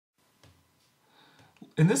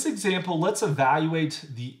In this example, let's evaluate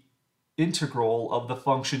the integral of the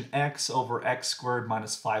function x over x squared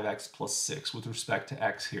minus 5x plus 6 with respect to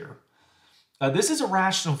x here. This is a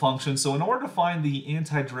rational function, so in order to find the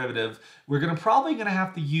antiderivative, we're probably going to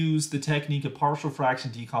have to use the technique of partial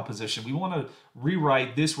fraction decomposition. We want to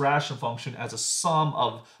rewrite this rational function as a sum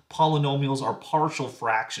of polynomials or partial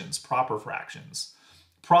fractions, proper fractions.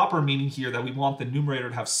 Proper meaning here that we want the numerator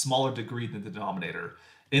to have smaller degree than the denominator.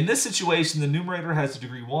 In this situation, the numerator has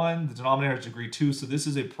degree 1, the denominator has degree 2, so this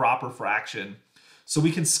is a proper fraction. So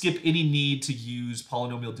we can skip any need to use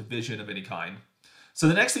polynomial division of any kind. So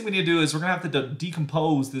the next thing we need to do is we're going to have to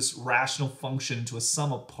decompose this rational function into a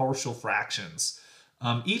sum of partial fractions,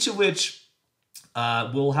 each of which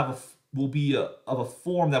will be of a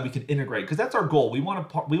form that we can integrate, because that's our goal. We want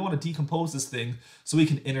to decompose this thing so we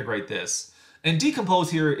can integrate this. And decompose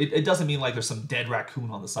here, it doesn't mean like there's some dead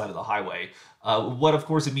raccoon on the side of the highway. What of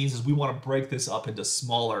course it means is we want to break this up into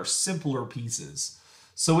smaller, simpler pieces.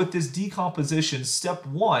 So with this decomposition, step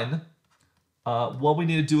 1, what we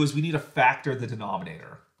need to do is we need to factor the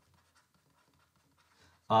denominator.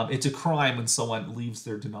 It's a crime when someone leaves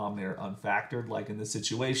their denominator unfactored, like in this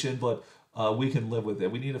situation, but we can live with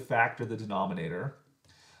it. We need to factor the denominator.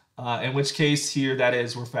 In which case here, that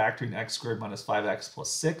is, we're factoring x squared minus 5x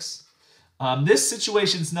plus 6. This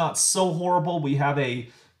situation is not so horrible. We have a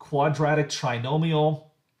quadratic trinomial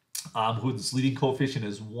whose leading coefficient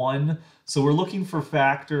is 1. So we're looking for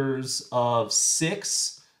factors of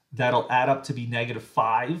 6 that'll add up to be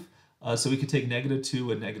 -5. So we could take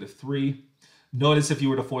 -2 and -3. Notice if you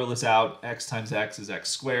were to FOIL this out, x times x is x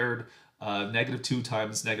squared. -2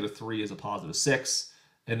 times -3 is a positive 6.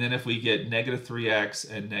 And then if we get -3x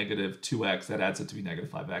and -2x, that adds up to be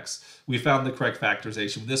 -5x. We found the correct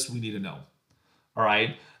factorization. This we need to know. All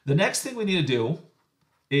right. The next thing we need to do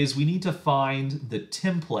is we need to find the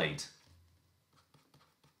template.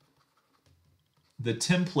 The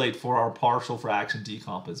template for our partial fraction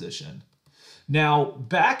decomposition. Now,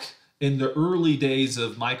 back in the early days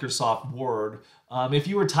of Microsoft Word, if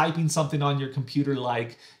you were typing something on your computer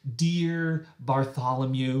like "Dear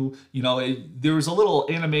Bartholomew," there was a little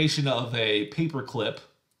animation of a paperclip,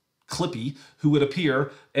 Clippy, who would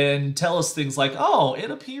appear and tell us things like, "Oh, it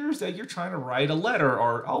appears that you're trying to write a letter,"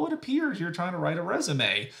 or "Oh, it appears you're trying to write a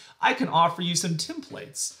resume. I can offer you some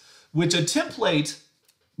templates," which a template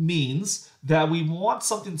means that we want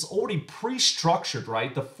something that's already pre-structured,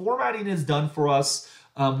 right? The formatting is done for us.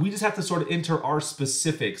 We just have to sort of enter our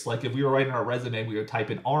specifics. Like if we were writing our resume, we would type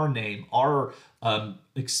in our name, our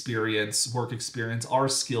experience, work experience, our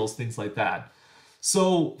skills, things like that.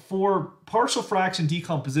 So for partial fraction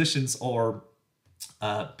decompositions, or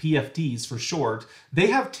PFDs for short, they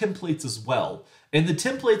have templates as well. And the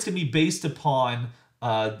templates can be based upon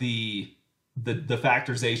the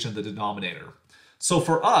factorization of the denominator. So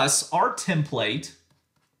for us, our template,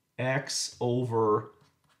 x over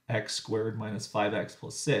x squared minus 5x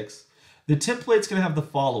plus 6, the template's going to have the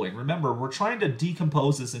following. Remember, we're trying to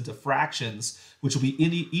decompose this into fractions, which will be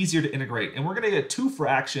easier to integrate. And we're going to get two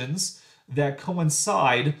fractions that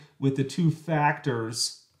coincide with the two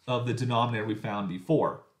factors of the denominator we found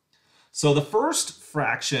before. So the first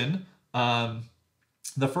fraction will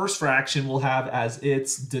have as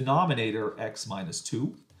its denominator x minus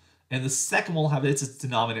 2. And the second will have its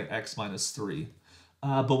denominator x minus 3.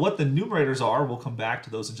 But what the numerators are, we'll come back to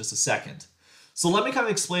those in just a second. So let me kind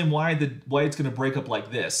of explain why it's going to break up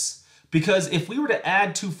like this. Because if we were to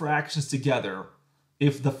add two fractions together,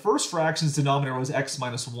 if the first fraction's denominator was x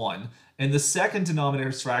minus 1, and the second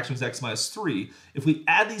denominator's fraction was x minus 3, if we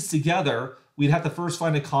add these together, we'd have to first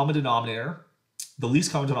find a common denominator. The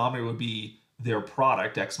least common denominator would be their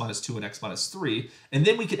product, x minus 2 and x minus 3, and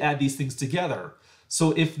then we could add these things together.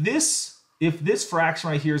 So if this fraction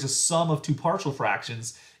right here is a sum of two partial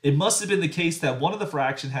fractions, it must have been the case that one of the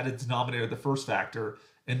fractions had a denominator the first factor,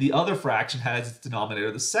 and the other fraction has its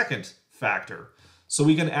denominator the second factor. So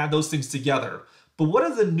we can add those things together. But what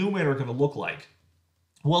is the numerator going to look like?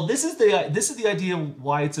 Well, this is the idea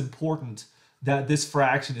why it's important that this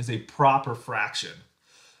fraction is a proper fraction.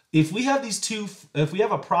 If we have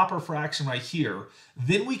a proper fraction right here,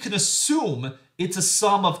 then we can assume it's a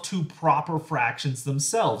sum of two proper fractions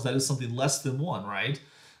themselves. That is something less than 1, right?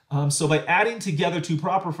 So by adding together two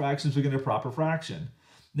proper fractions, we get a proper fraction.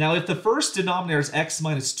 Now, if the first denominator is x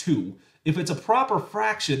minus 2, if it's a proper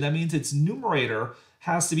fraction, that means its numerator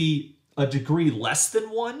has to be a degree less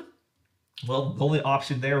than 1. Well, the only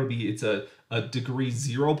option there would be it's a degree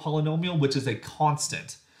 0 polynomial, which is a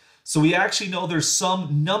constant. So we actually know there's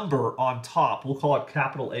some number on top. We'll call it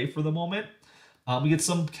capital A for the moment. We get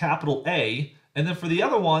some capital A. And then for the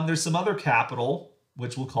other one, there's some other capital,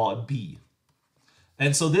 which we'll call it B.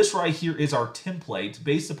 And so this right here is our template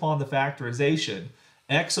based upon the factorization.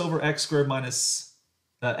 X over x squared minus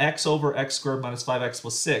 5x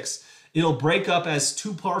plus 6. It'll break up as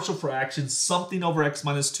two partial fractions, something over x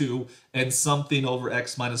minus 2 and something over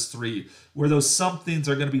x minus 3, where those somethings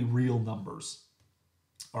are going to be real numbers.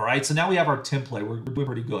 All right, so now we have our template. We're doing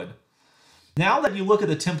pretty good. Now that you look at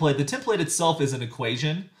the template itself is an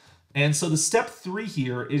equation. And so the step 3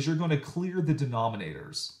 here is you're going to clear the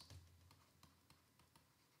denominators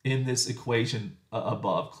in this equation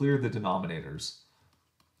above. Clear the denominators.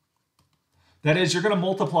 That is, you're going to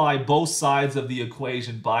multiply both sides of the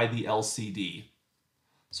equation by the LCD.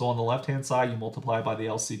 So on the left-hand side, you multiply by the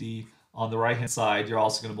LCD. On the right-hand side, you're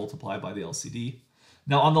also going to multiply by the LCD.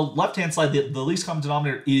 Now, on the left-hand side, the least common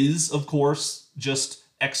denominator is, of course, just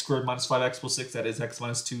x squared minus 5x plus 6. That is x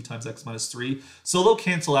minus 2 times x minus 3. So they'll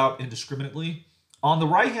cancel out indiscriminately. On the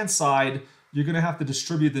right-hand side, you're going to have to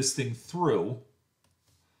distribute this thing through.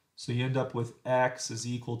 So you end up with x is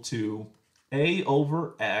equal to a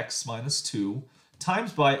over x minus 2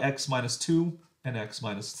 times by x minus 2 and x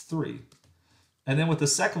minus 3. And then with the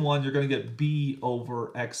second one, you're going to get b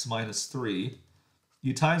over x minus 3.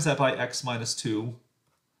 You times that by x minus 2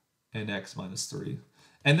 and x minus 3.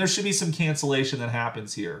 And there should be some cancellation that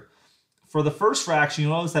happens here. For the first fraction,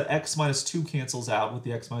 you'll notice that x minus 2 cancels out with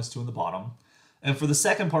the x minus 2 in the bottom. And for the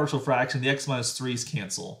second partial fraction, the x minus 3's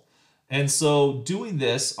cancel. And so doing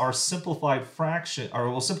this, our simplified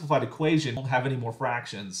equation won't have any more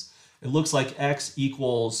fractions. It looks like x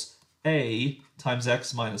equals a times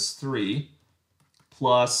x minus 3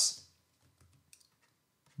 plus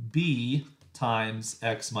b times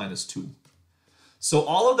x minus 2. So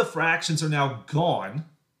all of the fractions are now gone,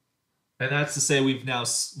 and that's to say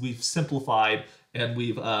we've simplified, and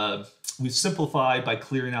we've simplified by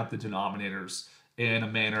clearing out the denominators in a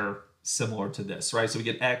manner similar to this, right? So we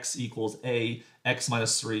get x equals a x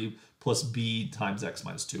minus 3 plus b times x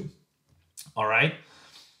minus 2. All right.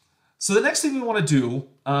 So the next thing we want to do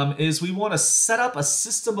is we want to set up a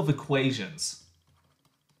system of equations.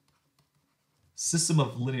 System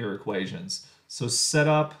of linear equations. So set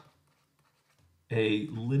up a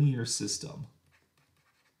linear system.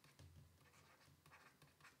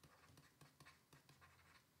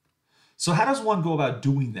 So how does one go about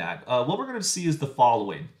doing that? What we're going to see is the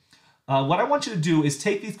following. What I want you to do is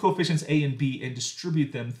take these coefficients a and b and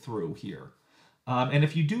distribute them through here. And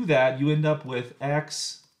if you do that, you end up with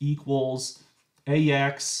x equals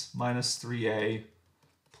ax minus 3a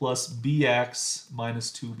plus bx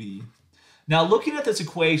minus 2b. Now, looking at this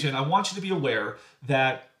equation, I want you to be aware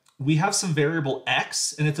that we have some variable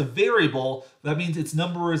x, and it's a variable. That means its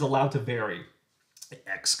number is allowed to vary.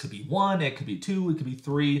 X could be 1, it could be 2, it could be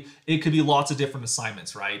 3, it could be lots of different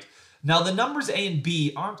assignments, right? Now, the numbers a and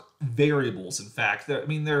b aren't variables, in fact.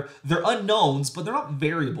 They're unknowns, but they're not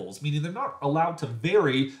variables, meaning they're not allowed to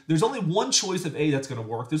vary. There's only one choice of a that's going to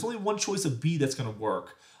work. There's only one choice of b that's going to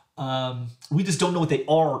work. We just don't know what they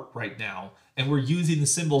are right now, and we're using the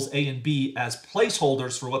symbols a and b as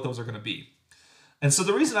placeholders for what those are going to be. And so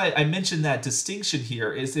the reason I mentioned that distinction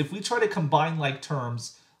here is if we try to combine like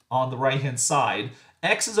terms on the right-hand side,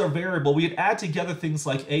 x is our variable. We'd add together things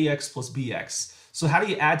like ax plus bx. So how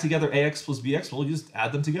do you add together ax plus bx? Well, you just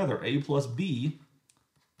add them together. A plus b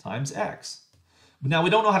times x. But now we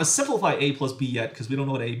don't know how to simplify a plus b yet because we don't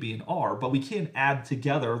know what a, b, and are, but we can add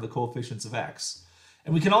together the coefficients of x.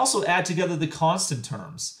 And we can also add together the constant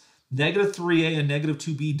terms. Negative 3a and negative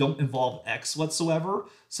 2b don't involve x whatsoever,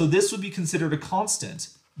 so this would be considered a constant.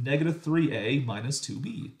 Negative 3a minus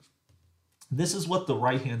 2b. This is what the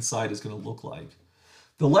right-hand side is going to look like.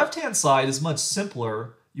 The left-hand side is much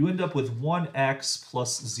simpler. You end up with 1x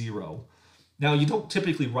plus 0. Now, you don't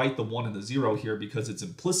typically write the 1 and the 0 here because it's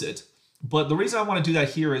implicit, but the reason I want to do that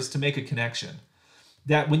here is to make a connection.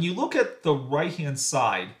 That when you look at the right-hand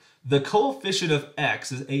side, the coefficient of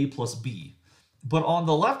x is a plus b. But on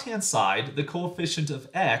the left-hand side, the coefficient of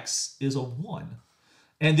x is a 1.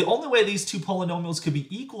 And the only way these two polynomials could be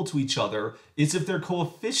equal to each other is if their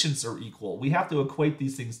coefficients are equal. We have to equate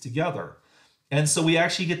these things together. And so we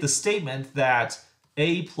actually get the statement that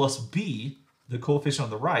a plus b, the coefficient on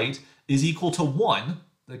the right, is equal to 1,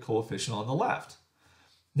 the coefficient on the left.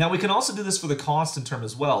 Now we can also do this for the constant term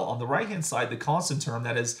as well. On the right-hand side, the constant term,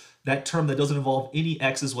 that is that term that doesn't involve any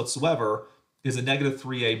x's whatsoever, is a negative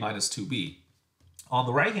 3a minus 2b. On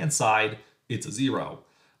the right-hand side, it's a 0.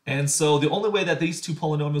 And so the only way that these two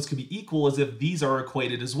polynomials can be equal is if these are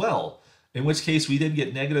equated as well, in which case we then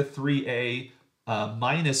get negative 3a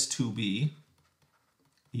minus 2b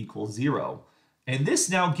equals 0. And this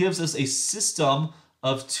now gives us a system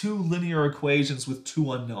of two linear equations with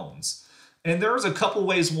two unknowns. And there's a couple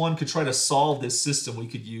ways one could try to solve this system. We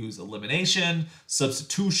could use elimination,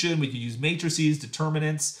 substitution, we could use matrices,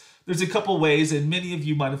 determinants. There's a couple ways, and many of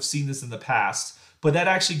you might have seen this in the past, but that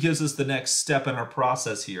actually gives us the next step in our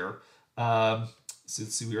process here. So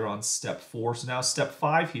let's see, we're on step 4. So now step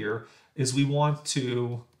 5 here is we want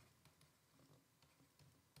to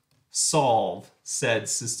solve said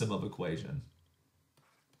system of equation.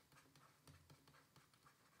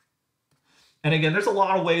 And again, there's a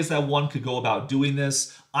lot of ways that one could go about doing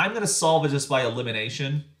this. I'm going to solve it just by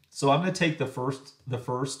elimination. So I'm going to take the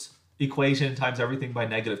first equation times everything by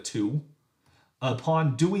 -2.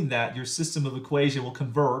 Upon doing that, your system of equation will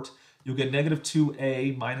convert. You'll get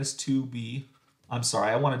 -2a minus 2b. I'm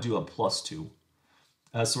sorry, I want to do a plus 2.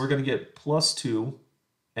 So we're going to get plus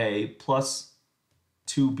 2a plus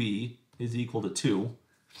 2b is equal to 2.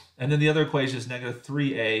 And then the other equation is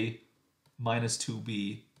 -3a minus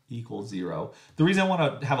 2b equals 0. The reason I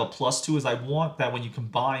want to have a plus 2 is I want that when you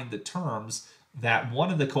combine the terms, that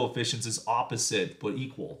one of the coefficients is opposite but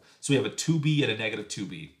equal. So we have a 2b and a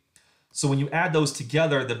 -2b. So when you add those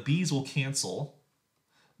together, the b's will cancel.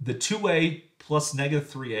 The 2a plus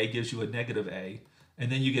 -3a gives you a -a,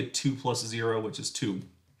 and then you get 2 plus 0, which is 2.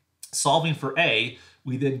 Solving for a,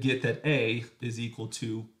 we then get that a is equal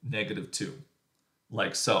to -2,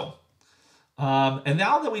 like so. And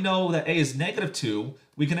now that we know that a is -2,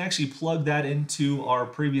 we can actually plug that into our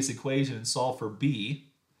previous equation and solve for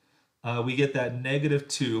b. We get that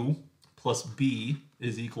 -2 plus b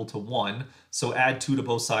is equal to 1. So add 2 to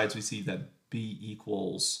both sides, we see that b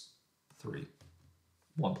equals 3.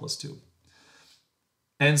 1 plus 2.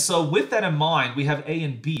 And so with that in mind, we have a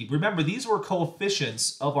and b. Remember, these were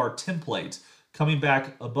coefficients of our template. Coming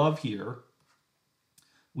back above here,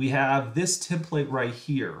 we have this template right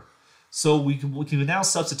here. So we can now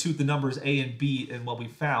substitute the numbers a and b in what we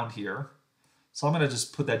found here. So I'm going to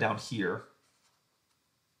just put that down here.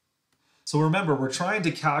 So remember, we're trying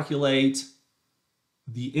to calculate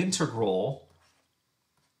the integral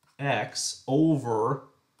x over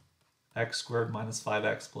x squared minus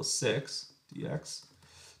 5x plus 6 dx.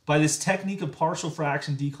 By this technique of partial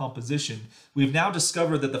fraction decomposition, we've now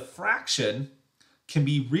discovered that the fraction can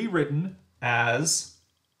be rewritten as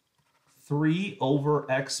 3 over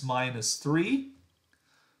x minus 3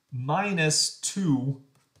 minus 2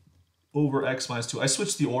 over x minus 2. I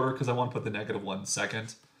switched the order because I want to put the -1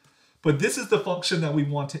 second. But this is the function that we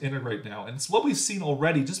want to integrate now. And it's what we've seen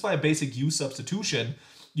already just by a basic u substitution.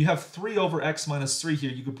 You have 3 over x minus 3 here.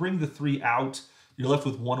 You could bring the 3 out. You're left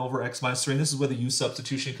with 1 over x minus 3. And this is where the u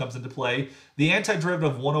substitution comes into play. The antiderivative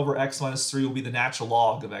of 1 over x minus 3 will be the natural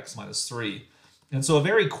log of x minus 3. And so a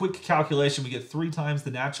very quick calculation, we get 3 times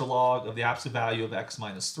the natural log of the absolute value of x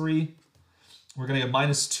minus 3. We're going to get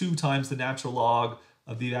minus 2 times the natural log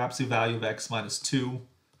of the absolute value of x minus 2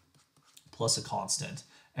 plus a constant.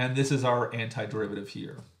 And this is our antiderivative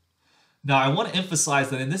here. Now, I want to emphasize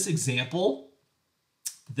that in this example,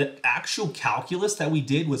 the actual calculus that we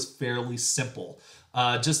did was fairly simple,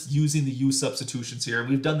 just using the u substitutions here.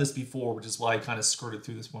 We've done this before, which is why I kind of skirted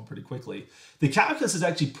through this one pretty quickly. The calculus is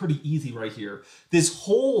actually pretty easy right here. This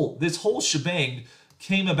whole shebang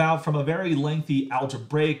came about from a very lengthy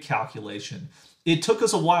algebraic calculation. It took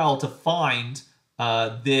us a while to find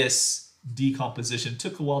this decomposition. It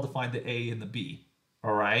took a while to find the a and the b.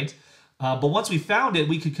 All right, but once we found it,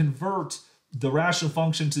 we could convert the rational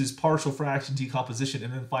function to this partial fraction decomposition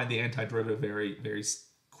and then find the antiderivative very, very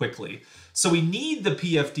quickly. So we need the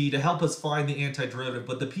PFD to help us find the antiderivative,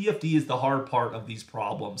 but the PFD is the hard part of these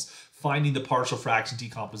problems, finding the partial fraction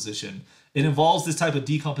decomposition. It involves this type of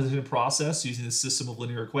decomposition process using the system of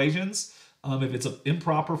linear equations. If it's an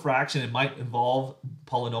improper fraction, it might involve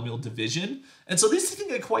polynomial division. And so these can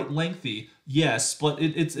get quite lengthy, yes, but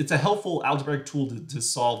it's a helpful algebraic tool to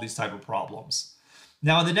solve these type of problems.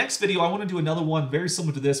 Now in the next video, I want to do another one very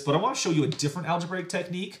similar to this, but I want to show you a different algebraic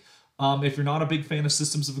technique. If you're not a big fan of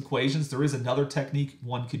systems of equations, there is another technique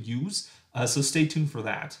one could use, so stay tuned for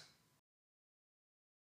that.